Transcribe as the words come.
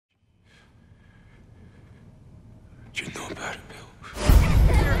What you know about it, Bill?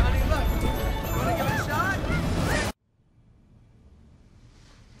 Here, honey, look. You wanna give it a shot?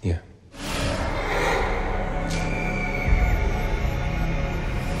 Yeah.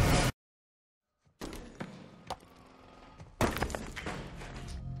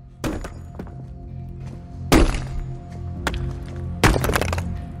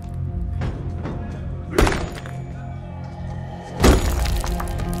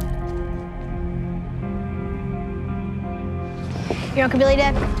 Your Uncle Billy,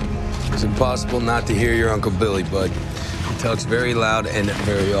 Dad? It's impossible not to hear your Uncle Billy, bud. He talks very loud and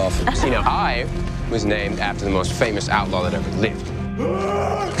very often. You know, I was named after the most famous outlaw that ever lived.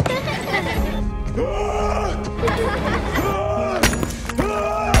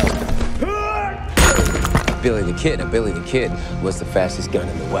 Billy the Kid was the fastest gun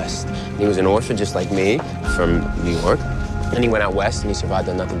in the West. He was an orphan just like me from New York. And he went out west and he survived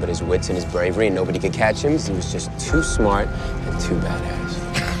on nothing but his wits and his bravery, and nobody could catch him because he was just too smart and too badass.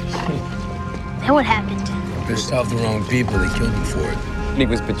 Then what happened? Pissed off the wrong people, they killed him for it. He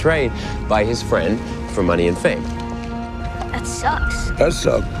was betrayed by his friend for money and fame. That sucks. That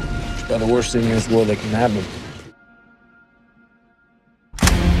sucked. It's about the worst thing in this world that can happen.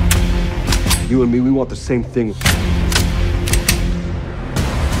 You and me, we want the same thing.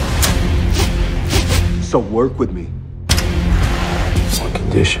 So work with me. One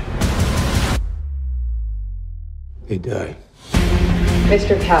condition. They die.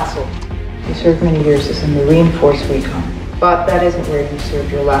 Mr. Castle, you served many years as a Marine Force recon, but that isn't where you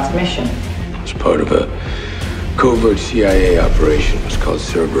served your last mission. It's part of a covert CIA operation. It was called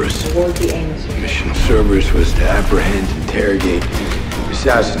Cerberus. What was the aim of your Mission of Cerberus was to apprehend, interrogate,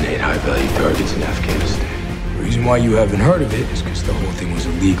 assassinate high-value targets in Afghanistan. The reason why you haven't heard of it is because the whole thing was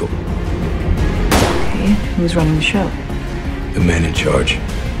illegal. Okay, who's running the show? The men in charge.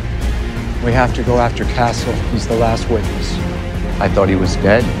 We have to go after Castle. He's the last witness. I thought he was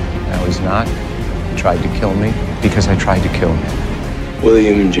dead. Now he's not. He tried to kill me because I tried to kill him.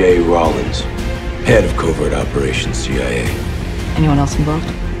 William J. Rollins, head of covert operations, CIA. Anyone else involved?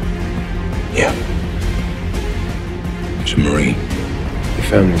 Yeah. He's a Marine. Your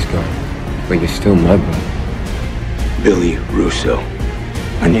family's gone, but you're still my brother. Billy Russo.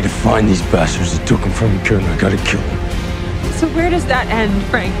 I need to find these bastards that took him from me, Karen. I gotta kill them. So where does that end,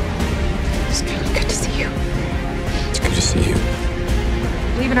 Frank? It's good to see you. It's good to see you.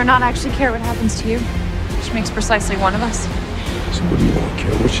 Believe it or not, I actually care what happens to you, which makes precisely one of us. So what do you want,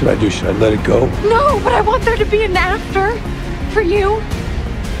 Karen? What should I do? Should I let it go? No, but I want there to be an after for you.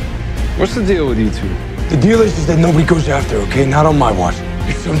 What's the deal with you two? The deal is that nobody goes after her, okay? Not on my watch.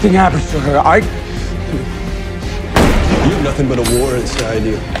 If something happens to her, You have nothing but a war inside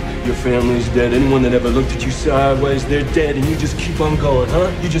you. Your family's dead. Anyone that ever looked at you sideways, they're dead, and you just keep on going, huh?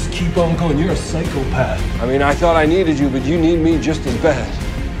 You just keep on going. You're a psychopath. I mean, I thought I needed you, but you need me just as bad.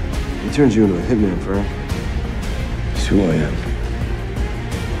 He turns you into a hitman, Frank. It's who I am.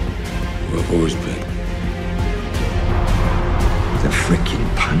 Who I've always been. The freaking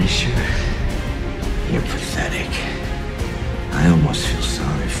Punisher. You're pathetic. I almost feel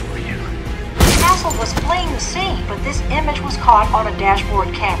sorry for you. Castle was fleeing the scene, but this image was caught on a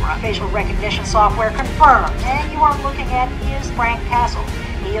dashboard camera. Facial recognition software confirmed, and you are looking at is Frank Castle.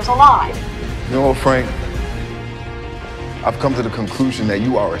 He is alive. You know what, Frank? I've come to the conclusion that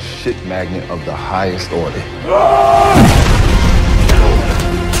you are a shit magnet of the highest order.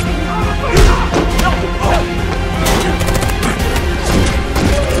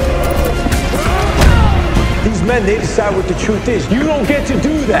 These men, they decide what the truth is. You don't get to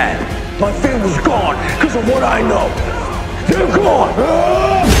do that. My family's gone because of what I know. They're gone.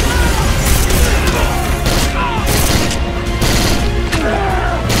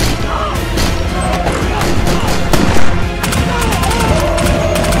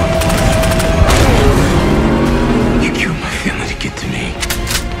 You killed my family to get to me.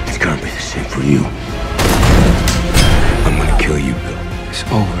 It's gonna be the same for you. I'm gonna kill you, Bill. It's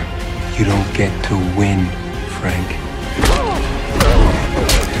over. You don't get to win, Frank.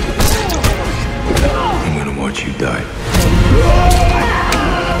 I'm gonna watch you die.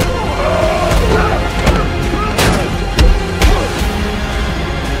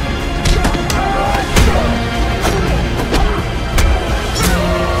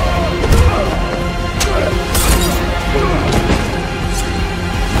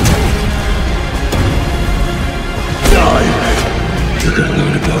 You're gonna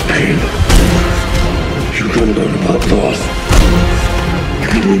learn about pain. You're gonna learn about loss.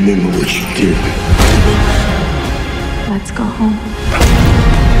 You're gonna remember what you did. Let's go home.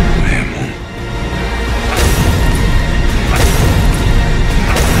 I am home.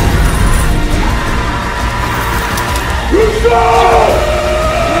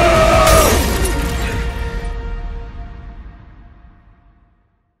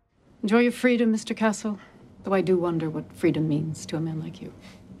 Enjoy your freedom, Mr. Castle. Though I do wonder what freedom means to a man like you.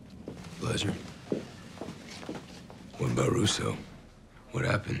 Pleasure. What about Russo? What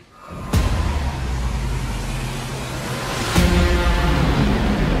happened?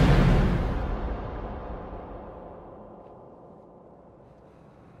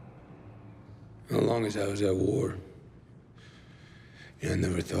 How long as I was at war, I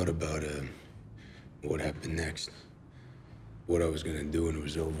never thought about what happened next. What I was gonna do when it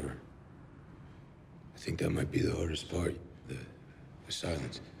was over. I think that might be the hardest part, the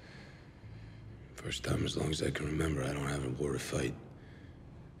silence. First time, as long as I can remember, I don't have a war to fight.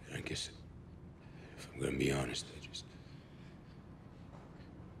 And I guess, if I'm gonna be honest,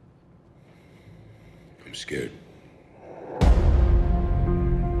 I'm scared.